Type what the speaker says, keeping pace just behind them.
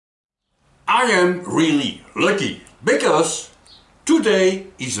I am really lucky because today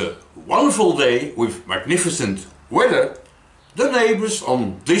is a wonderful day with magnificent weather. The neighbors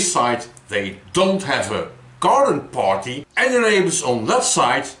on this side, they don't have a garden party, and the neighbors on that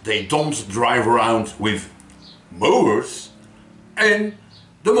side, they don't drive around with mowers. And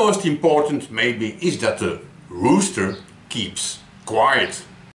the most important maybe is that the rooster keeps quiet,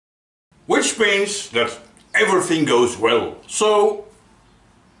 which means that everything goes well. So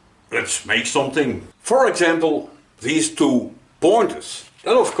let's make something. For example, these two pointers.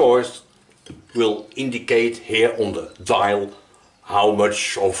 That of course will indicate here on the dial how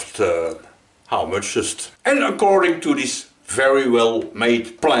much just. And according to these very well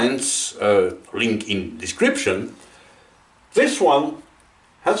made plans, link in description, this one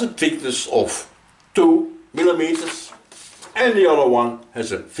has a thickness of 2 millimeters and the other one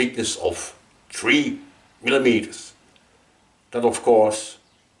has a thickness of 3 millimeters. That of course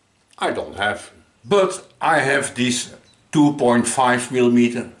I don't have. But I have this 2.5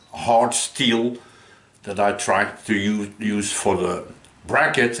 millimeter hard steel that I tried to use for the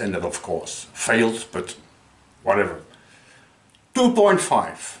bracket, and that of course failed, but whatever.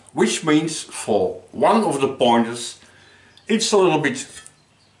 2.5, which means for one of the pointers it's a little bit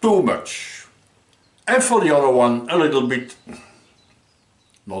too much, and for the other one a little bit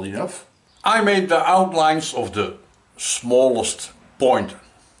not enough. I made the outlines of the smallest pointer.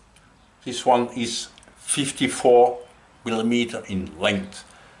 This one is 54 millimeter in length,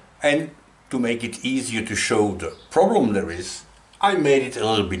 and to make it easier to show the problem there is, I made it a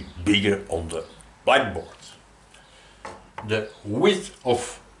little bit bigger on the blackboard. The width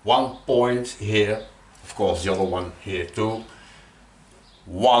of one point here, of course the other one here too,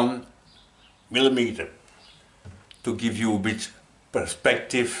 1 millimeter. To give you a bit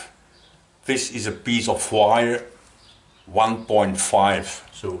perspective, this is a piece of wire 1.5,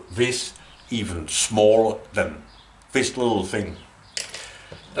 so this even smaller than this little thing.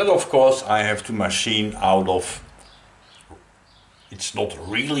 That of course I have to machine out of, it's not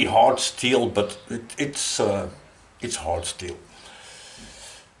really hard steel, but it's hard steel.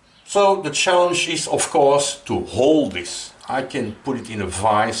 So the challenge is of course to hold this. I can put it in a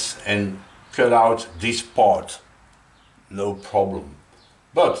vise and cut out this part, no problem.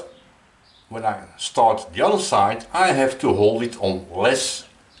 But when I start the other side, I have to hold it on less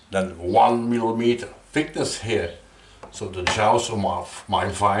than 1 millimeter thickness here. So the jaws of my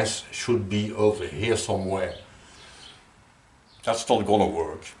vise should be over here somewhere. That's not gonna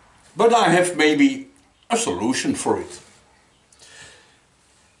work. But I have maybe a solution for it.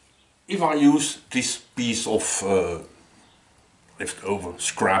 If I use this piece of leftover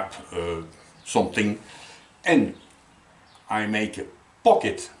scrap something, and I make a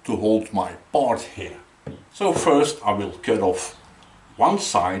pocket to hold my part here. So first I will cut off one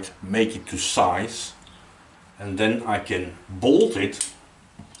side, make it to size, and then I can bolt it.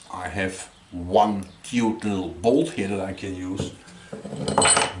 I have one cute little bolt here that I can use.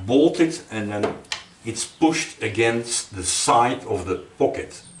 Bolt it, and then it's pushed against the side of the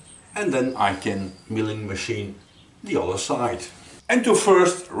pocket. And then I can milling machine the other side. And to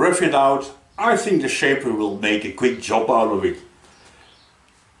first rough it out, I think the shaper will make a quick job out of it.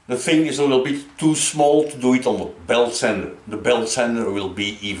 The thing is a little bit too small to do it on the belt sander. The belt sander will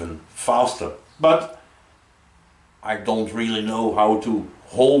be even faster. But I don't really know how to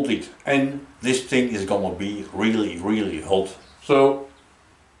hold it, and this thing is gonna be really hot. So,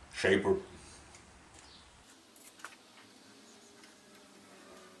 shaper.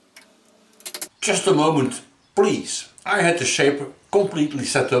 Just a moment, please. I had the shaper completely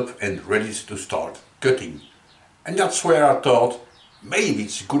set up and ready to start cutting. And that's where I thought maybe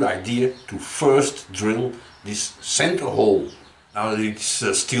it's a good idea to first drill this center hole. Now it's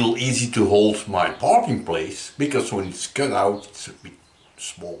still easy to hold my part in place, because when it's cut out it's a bit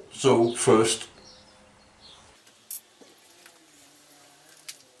small. So first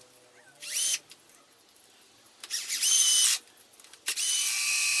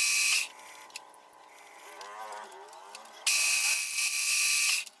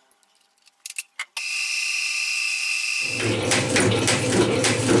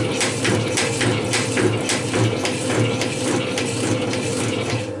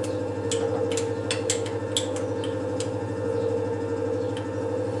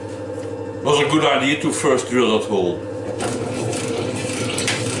was a good idea to first drill that hole.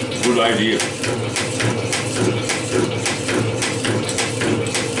 Good idea.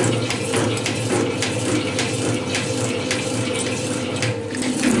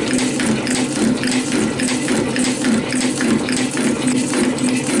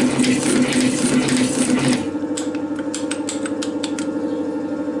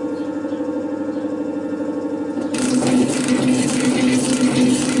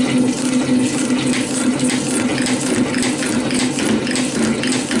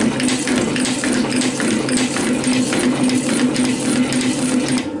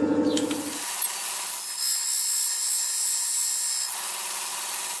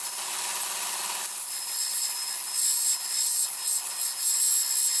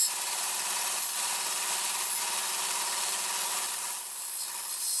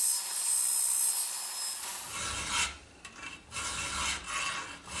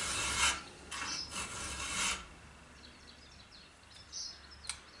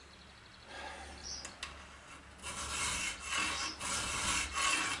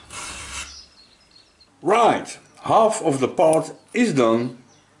 Right, half of the part is done,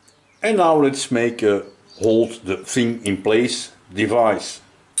 and now let's make a hold the thing in place device.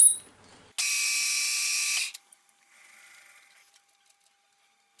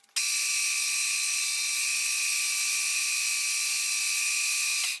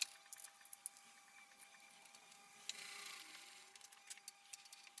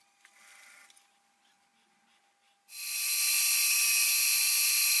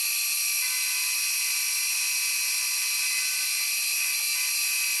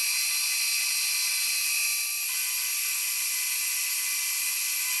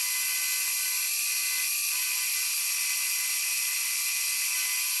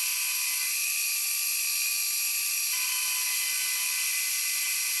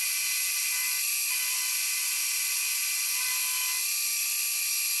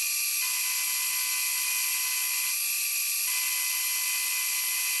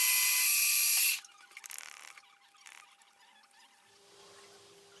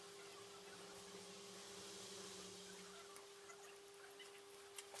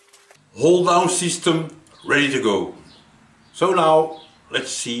 Hold down system ready to go. So now let's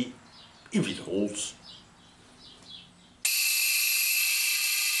see if it holds.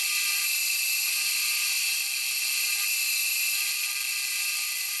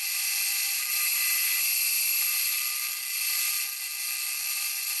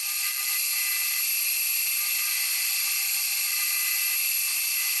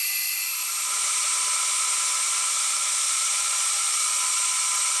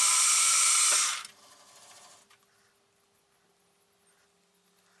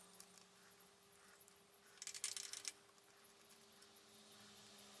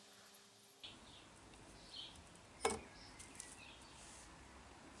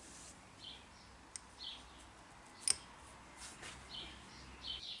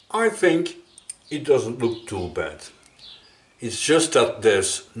 I think it doesn't look too bad. It's just that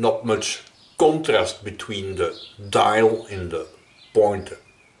there's not much contrast between the dial and the pointer.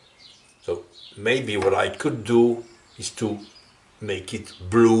 So maybe what I could do is to make it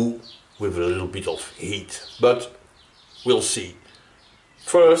blue with a little bit of heat, but we'll see.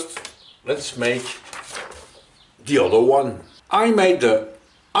 First, let's make the other one. I made the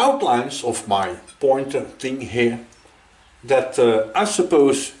outlines of my pointer thing here that I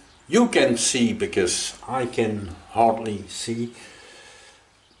suppose you can see because I can hardly see,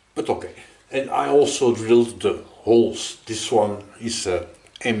 but okay. And I also drilled the holes. This one is a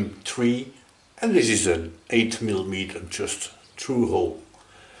M3 and this is an 8mm just through hole.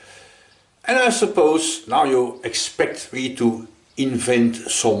 And I suppose now you expect me to invent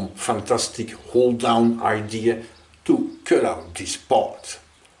some fantastic hold down idea to cut out this part.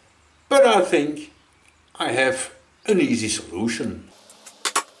 But I think I have an easy solution.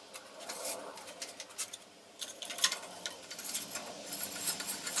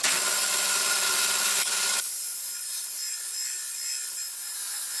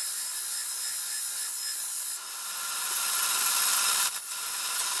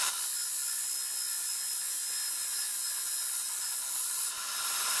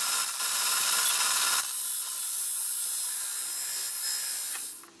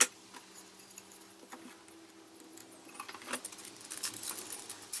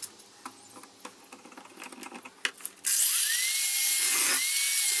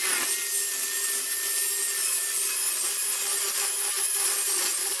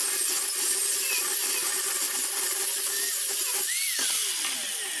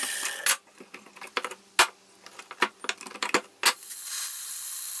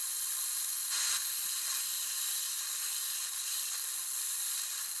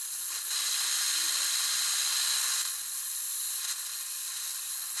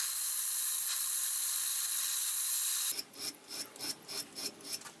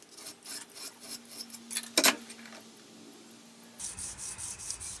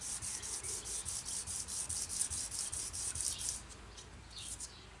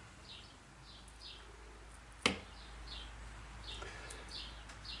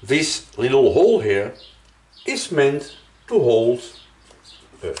 This little hole here is meant to hold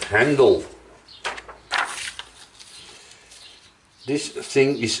a handle. This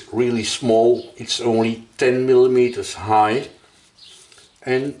thing is really small, it's only 10mm high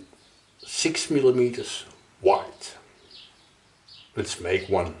and 6mm wide. Let's make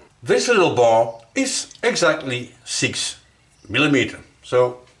one. This little bar is exactly 6mm,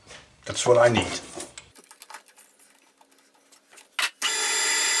 so that's what I need.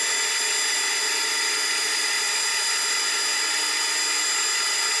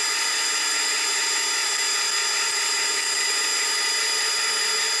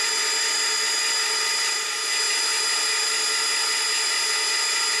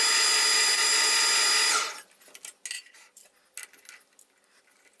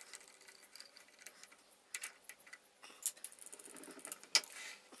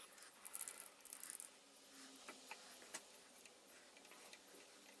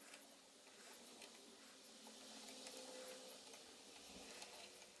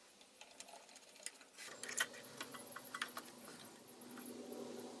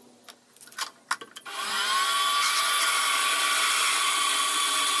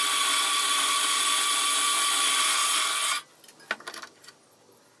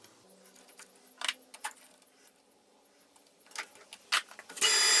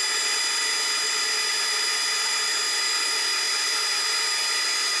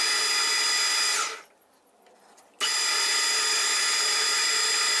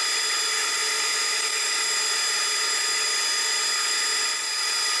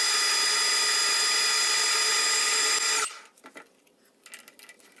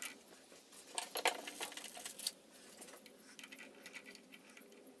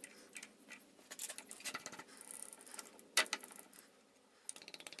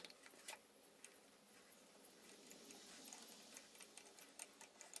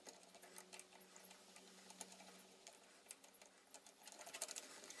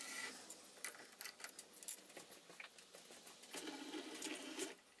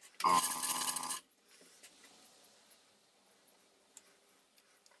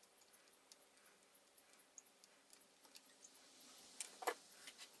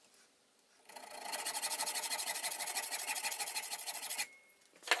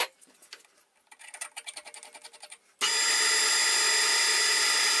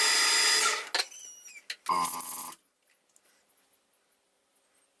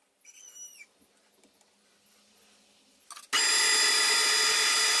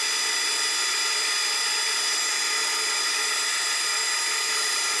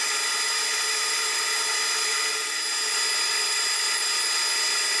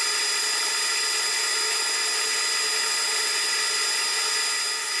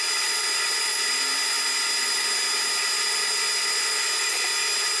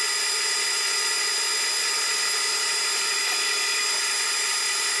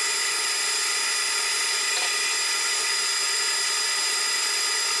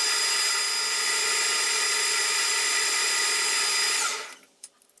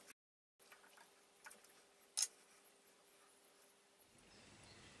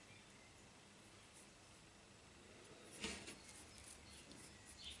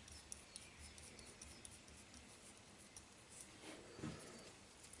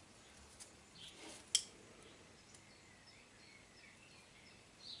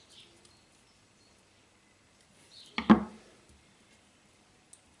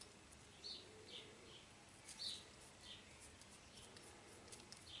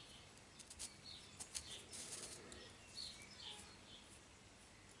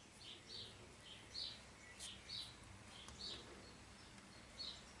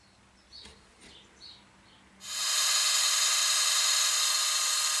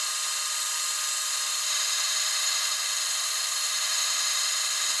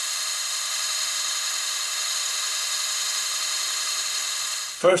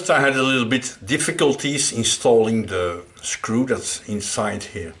 First I had a little bit difficulties installing the screw that's inside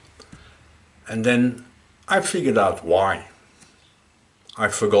here. And then I figured out why. I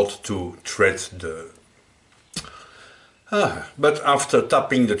forgot to thread the... but after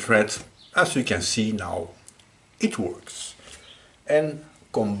tapping the thread, as you can see now, it works. And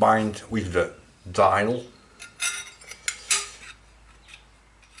combined with the dial,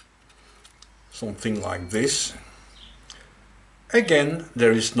 something like this. Again,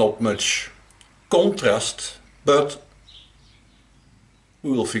 there is not much contrast, but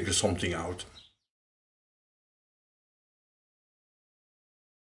we will figure something out.